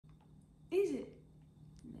Is it?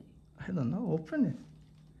 I don't know. Open it.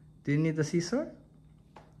 Do you need a scissor?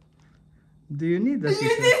 Do you need a scissor?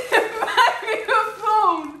 You didn't buy me a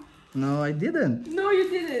phone! No, I didn't. No, you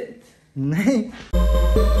didn't. Nee.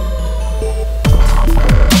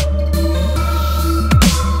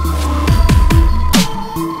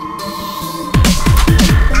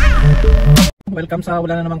 Welcome sa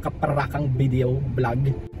wala na namang kaparakang video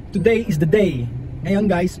vlog. Today is the day. Ngayon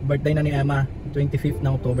guys, birthday na ni Emma. 25th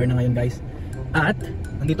na October na ngayon guys. At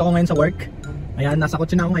nandito ako ngayon sa work. Ayan, nasa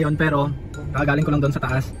kotse na ako ngayon pero kagaling ko lang doon sa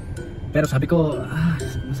taas. Pero sabi ko,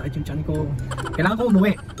 masakit yung tiyan ko. Kailangan ko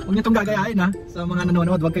umuwi. Huwag niyo itong gagayain ha. Sa mga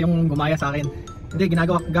nanonood, huwag kayong gumaya sa akin. Hindi,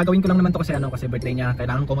 gagawin ko lang naman to kasi birthday niya.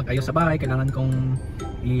 Kailangan ko mag-ayos sa bahay, kailangan kong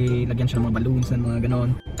ilagyan siya ng mga balloons ng mga ganon.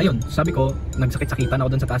 Ayun, sabi ko, nagsakit-sakitan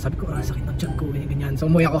ako doon sa taas. Sabi ko, sakit ng tiyan ko, ganyan.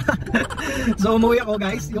 So umuwi ako. So umuwi ako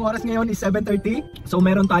guys. Yung oras ngayon is 7:30. So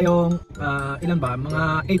meron tayong, ilan ba?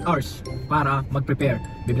 Mga 8 hours para mag-prepare.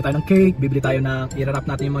 Bibili tayo ng cake, bibili tayo ng, i-wrap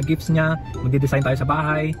natin yung mga gifts niya, magdi-design tayo sa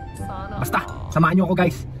bahay. Basta, samahan niyo ako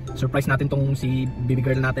guys. Surprise natin tong si baby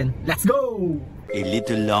girl natin. Let's go! A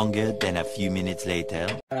little longer than a few minutes later.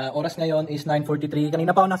 Oras ngayon is 9:43.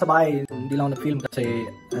 Kanina pa ako nasa bahay. Hindi lang ako nag-film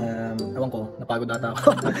kasi ewan ko, napagod ata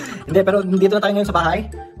ako. Hindi, pero dito na tayo ngayon sa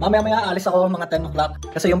bahay. Mamaya alis ako mga 10 o'clock.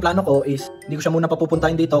 Kasi yung plano ko is hindi ko siya muna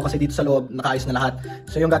papupuntahin dito kasi dito sa loob nakaayos na lahat.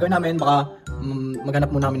 So yung gagawin namin, baka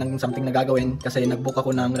maghanap muna namin ng something na gagawin kasi nag-book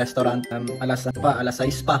ako ng restaurant alas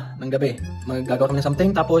 6 pa ng gabi. Magagawa kami ng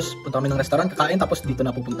something tapos punta kami ng restaurant, kakain tapos dito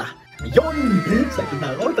na pupunta. Ayun! Excited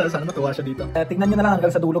na ako. Sana matuwa siya dito. Tingnan nyo na lang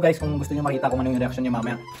hanggang sa dulo guys kung gusto nyo makita kung ano yung reaction niya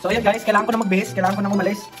mamaya. So ayan guys, kailangan ko na mag-base, kailangan ko na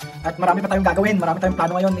umalis. At marami pa tayong gagawin, marami tayong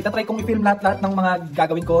plano ngayon. Itatry kong i-film lahat ng mga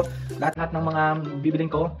gagawin ko, lahat ng mga bibilin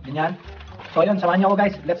ko, ganyan. So ayun, samahan nyo ako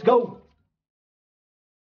guys, let's go!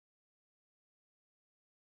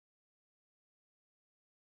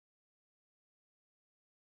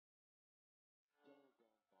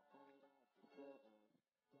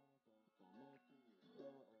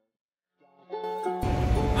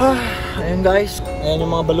 Ayan guys, ayan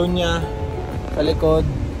yung mga balloon niya sa likod.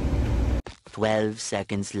 12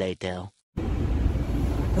 seconds later.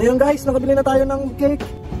 Ayan guys, nakabili na tayo ng cake.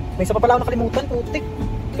 May isa pa pala ako nakalimutan, putik.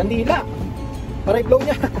 Kandila. Para i-blow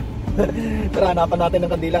niya. Tara, hanapan natin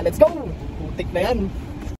ng kandila. Let's go! Putik na yan.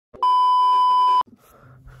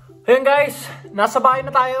 Ayan guys, nasa bahay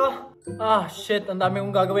na tayo. Shit, ang dami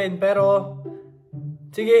kong gagawin. Pero,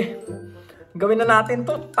 sige, gawin na natin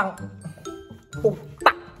to. Putak!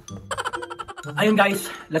 Ayun guys,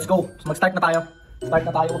 let's go. Mag-start na tayo. Start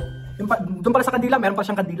na tayo. Doon pala sa kandila, meron pa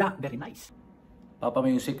siyang kandila. Very nice.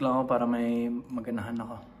 Papa-music lang ako para may maganahan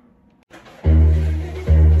ako.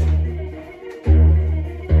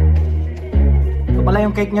 Ito pala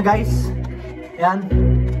yung cake niya guys. Ayan.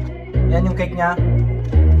 Ayan yung cake niya.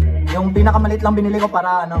 Yung pinakamaliit lang binili ko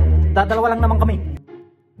para dadalawa lang naman kami.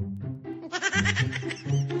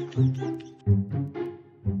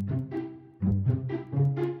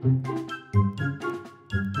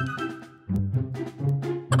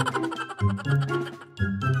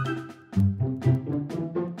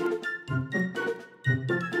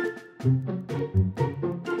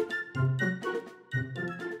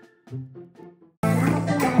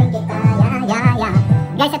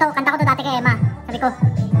 Guys, ito, kanta ko to dati kay Emma. Sabi ko,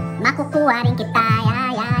 makukuha rin kita,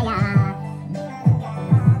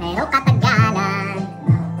 pero katagalan.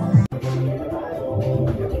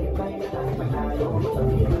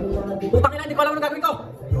 Putang ina, hindi ko alam anong gagawin ko.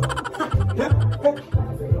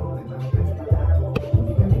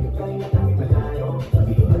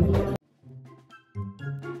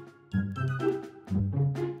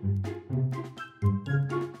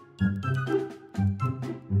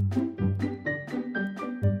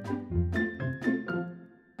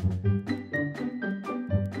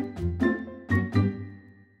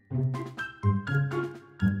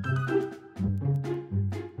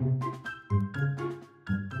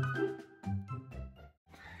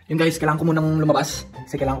 Yun guys, kailangan ko munang lumabas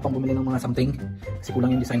kasi kailangan ko pang bumili ng mga something kasi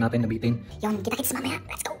kulang yung design natin na bitin. Yun, kita-kits mamaya.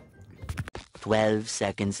 Let's go! 12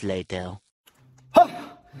 seconds later.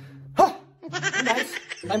 Yun guys,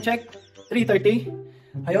 time check, 3:30.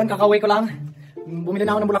 Ayun, kakauwi ko lang. Bumili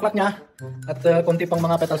na ako ng bulaklak niya at konti pang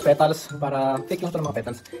mga petals para, fake lang ito ng mga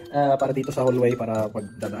petals, para dito sa hallway para pag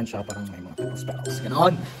dadaan siya parang may mga petals.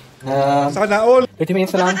 Ganoon. Sana all! 30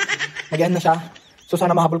 minutes na lang, mag-end na siya. So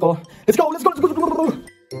sana mahabol ko. Let's go! Let's go! Let's go! Let's go!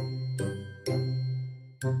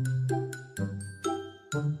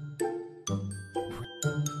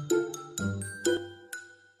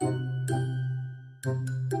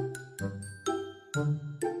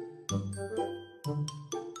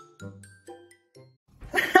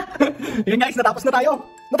 Yun guys, natapos na tayo.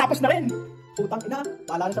 Natapos na rin! Putang ina,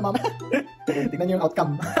 bahala na sa mama. Tingnan niyo yung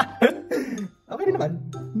outcome. Okay rin naman.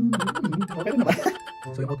 Okay rin naman.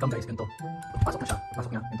 So yung outcome guys, ganito. Pasok na siya.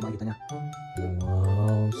 Pasok niya. Ganito makikita niya.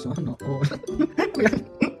 Wow, sana all. Ano yan?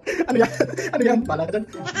 Ano yan? Ano yan? Bahala ka dyan.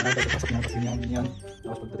 Pasok niya. Tapos yan.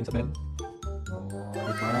 Tapos pagdating sa bed. Oh,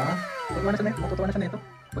 diba? Matutuwa na siya neto. Matutuwa na siya neto.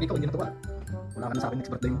 Pag ikaw hindi natuwa, wala ka na sa akin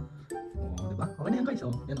next birthday mo. Oh, diba? Okay na yan guys.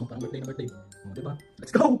 Oh, yan oh, parang birthday na birthday. Oh, diba?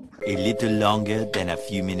 Let's go! A little longer than a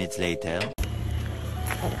few minutes later.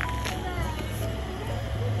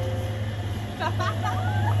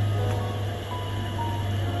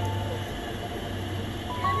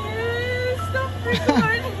 Stop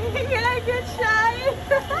recording. Can I get shy?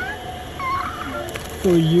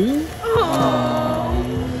 For you?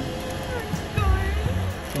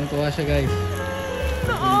 Tuwa siya guys.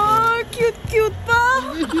 Oh, cute pa.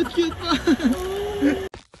 Cute pa.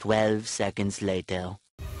 12 seconds later.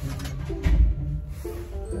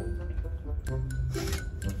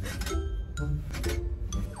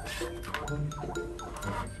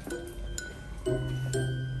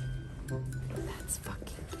 That's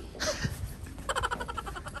fucking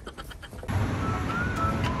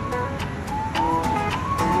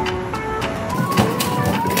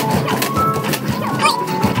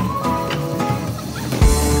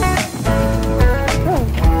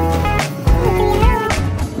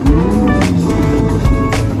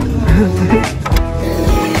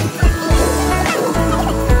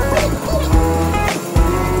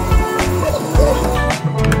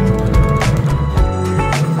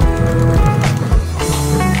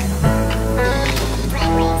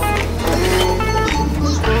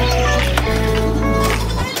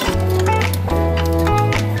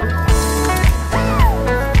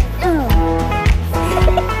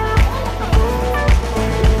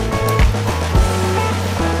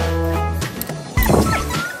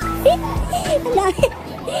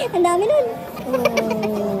Ang dami nun.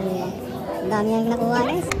 Ang dami yung nakuha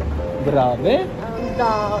guys. Grabe. Ang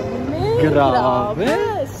dami. Grabe.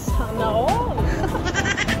 Sana all.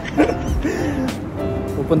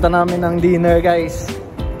 Pupunta namin ng dinner guys.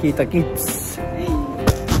 Kita kits.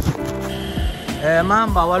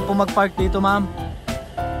 Ma'am, bawal po mag-park dito ma'am.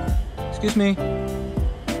 Excuse me.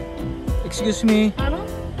 Excuse me. Ano?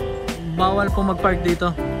 Bawal po mag-park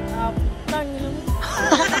dito.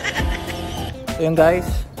 So yun guys,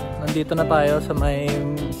 nandito na tayo sa may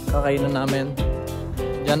kakainan namin.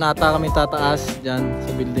 Diyan ata kami tataas, diyan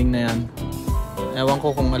sa building na yan. Ewan ko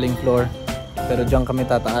kung aling floor, pero diyan kami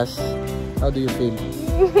tataas. How do you feel?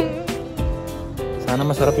 Sana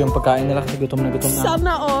masarap yung pagkain nila kasi gutom na.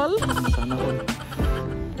 Sana all. Sana all.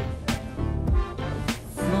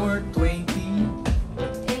 Floor 20.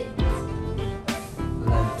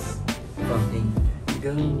 Let's fucking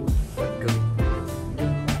go.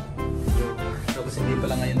 Tapos hindi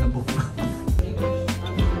pala ngayon nabook.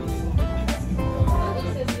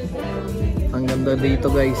 Ang ganda dito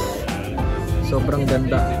guys. Sobrang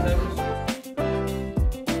ganda.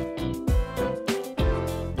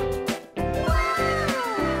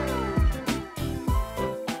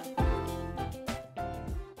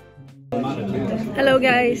 Hello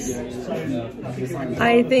guys.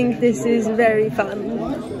 I think this is very fun.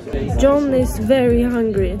 John is very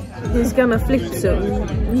hungry. He's gonna flip soon.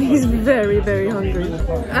 He's very, very hungry.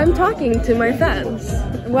 I'm talking to my fans.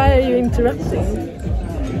 Why are you interrupting?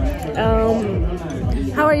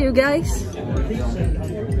 How are you guys?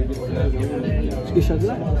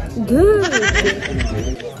 Good.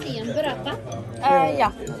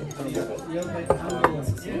 Yeah.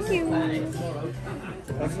 Thank you.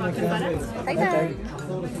 Bye-bye.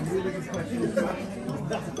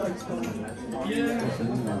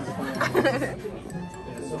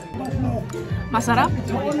 Masarap?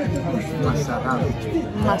 Masarap.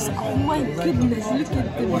 Oh my goodness, look at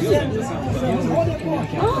this.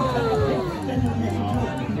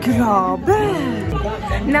 Grabe!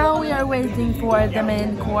 Now we are waiting for the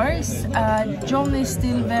main course. John is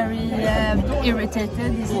still very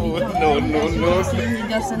irritated. He's no. He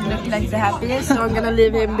doesn't look like the happiest, so I'm gonna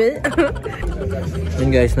leave him be. Yun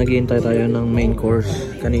guys, naghihintay tayo ng main course.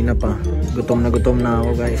 Kanina pa. Gutom na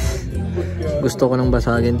ako guys. Gusto ko nang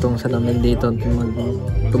basagin tong salamin dito.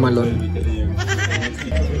 Tumalon.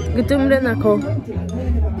 Gutom rin ako.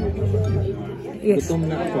 Yes. Gutom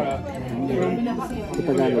na ako. Sa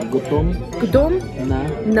Tagalog, gutom Gutom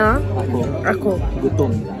na ako.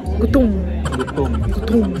 Gutom. Gutom. Gutom.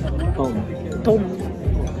 Gutom. Tom. Tom.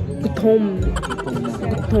 Gutom.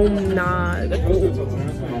 Gutom na ako.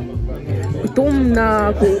 Gutom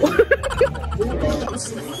na ako.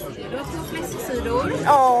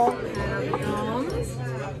 Ja.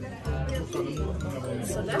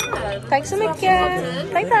 Tack så mycket.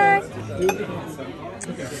 Tack, tack.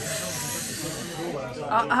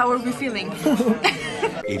 How are we feeling?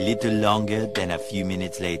 A little longer than a few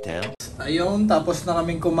minutes later. Ayun, tapos na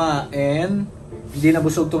kaming kumain. Hindi na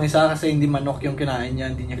busog tong isa kasi hindi manok yung kinain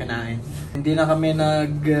niya, hindi niya kinain. Hindi na kami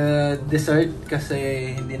nag-dessert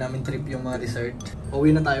kasi hindi namin trip yung mga dessert.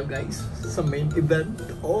 Uwi na tayo guys sa main event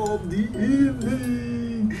of the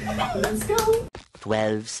evening. Let's go!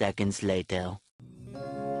 12 seconds later.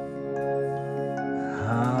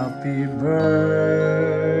 Happy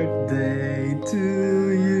birthday to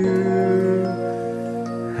you.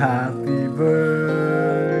 Happy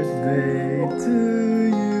birthday to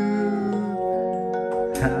you.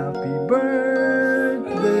 Happy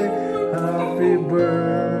birthday. Happy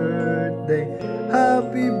birthday.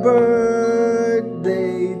 Happy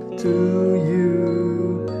birthday to you.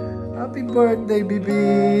 Happy birthday,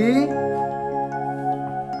 baby.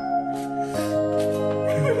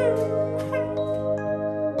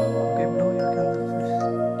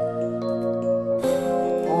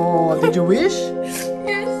 Did you wish?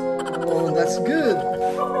 Yes. Oh, that's good.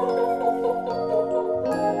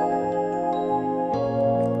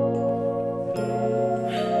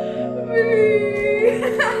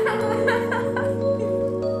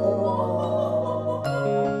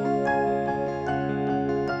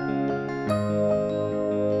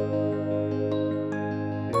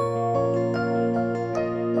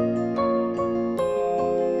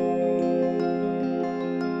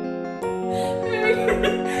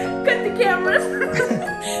 Cut the cameras.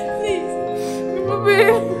 Please.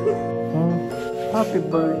 Happy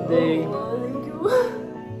birthday. Thank you.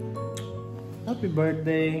 Happy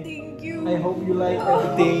birthday. Thank you. I hope you like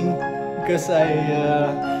everything because I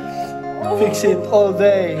fix it all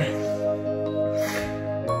day.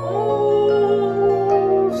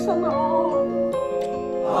 Oh, sana all.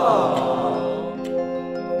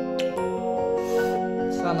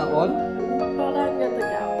 Sana all? Palangga ka.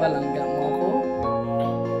 Palangga mo ako.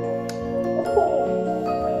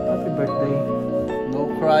 Happy birthday. No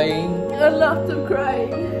crying. A lot of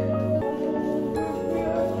crying.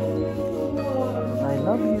 I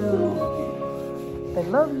love you. I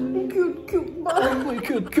love you. Cute boy. Oh my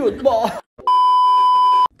cute boy.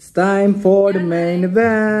 It's time for the main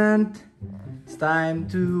event. It's time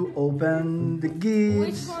to open the Which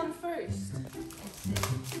gifts. one first?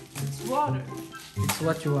 It's water. It's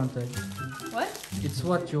what you wanted. What? It's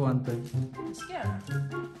what you wanted. Mascara.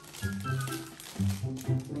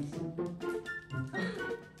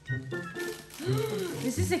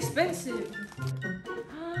 This is expensive.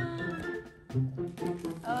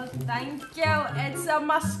 Oh, thank you. It's a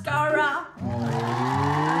mascara. I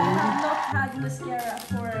have not had mascara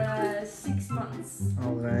for 6 months.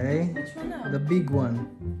 Okay. Which one now? The big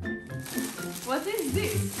one. What is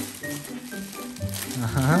this?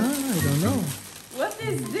 I don't know. What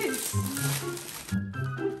is this?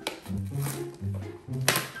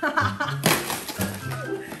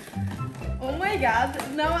 Oh my god,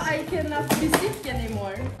 now I cannot be sick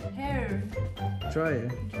anymore. Hair Try it.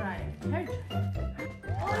 dry. Hair dry.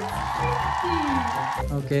 Oh, it's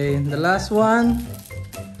pretty. Okay, the last one.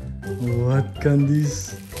 What can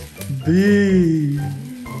this be?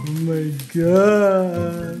 Oh my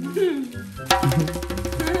god.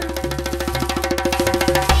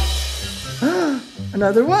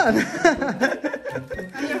 Another one.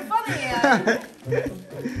 You're funny.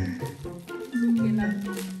 Okay lang.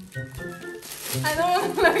 I don't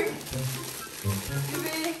want to like...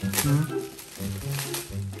 Maybe...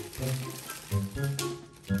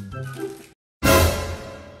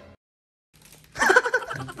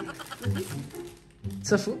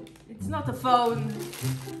 It's a It's not a phone.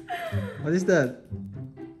 What is that?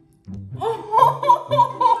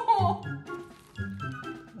 Oh!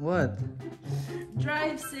 What?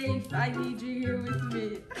 Drive safe. I need you here with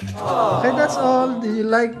me. Okay, that's all. Do you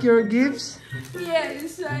like your gifts?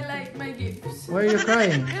 Yes, I like my gifts. Why are you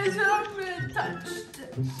crying? Yes, I'm touched.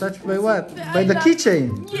 Touched by what? By the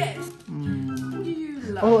keychain. Yes. You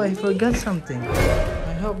love Oh, I me. forgot something.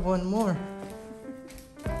 I have one more.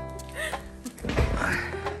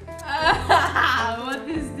 What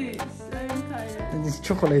is this? I'm tired. This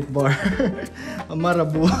chocolate bar. A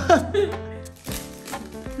Marabu.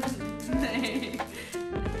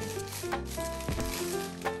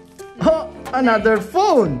 Oh, another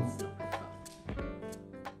phone.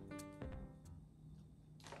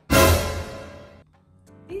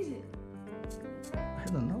 Is it? I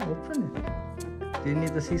don't know. Open it. Do you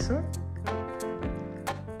need a scissor?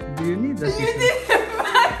 Do you need a You scissor? didn't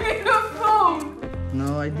buy me a phone.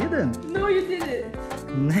 No, I didn't. No, you didn't.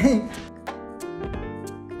 Nay.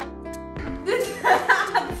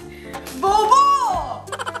 Bobo!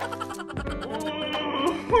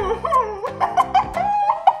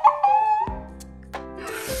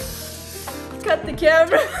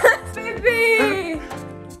 camera. Baby!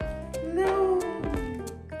 No.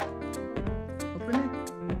 Open it.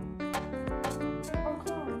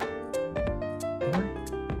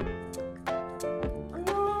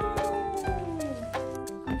 No.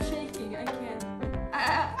 I'm shaking. I can't.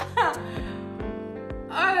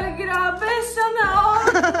 Ay, grabe. Sana all.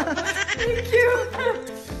 Thank you.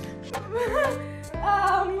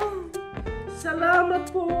 Salamat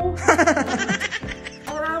po.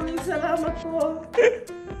 Maraming salamat po.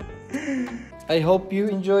 I hope you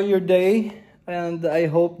enjoy your day and I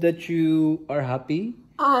hope that you are happy.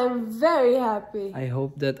 I'm very happy. I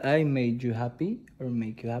hope that I made you happy or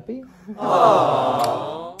make you happy.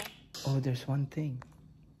 Aww. Oh, there's one thing.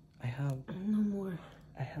 I have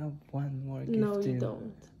one more gift No, to you you.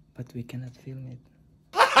 don't. But we cannot film it.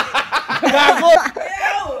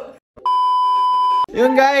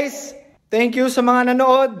 Yun guys, thank you sa mga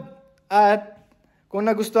nanood. At kung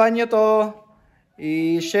nagustuhan nyo to,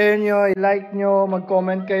 i-share nyo, i-like nyo,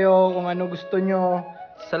 mag-comment kayo kung ano gusto nyo.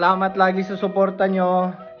 Salamat lagi sa suporta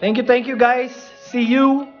nyo. Thank you guys. See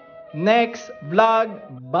you next vlog.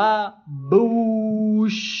 Babush!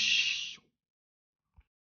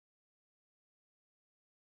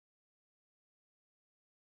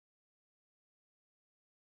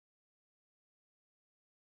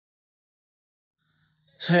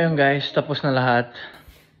 So yun guys, tapos na lahat.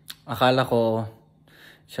 Akala ko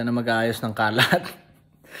siya na mag-aayos ng kalat.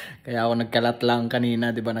 Kaya ako nagkalat lang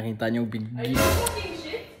kanina, 'di ba? Nakita niyo big Are you fucking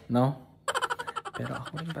shit? no? Pero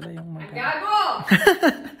ako rin pala yung Gago!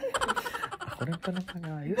 Ako rin pala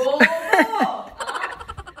mag-aayos. Bobo!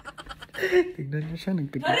 Tignan niyo siya,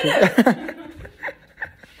 nagpipicture.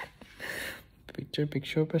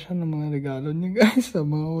 Picture pa siya ng mga regalo niya guys. Sa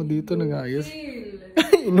mga ko dito nag-aayos.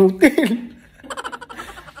 Inutil.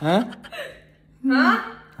 Ha? Huh?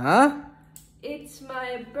 Ha? It's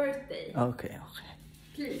my birthday. Okay.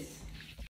 Please.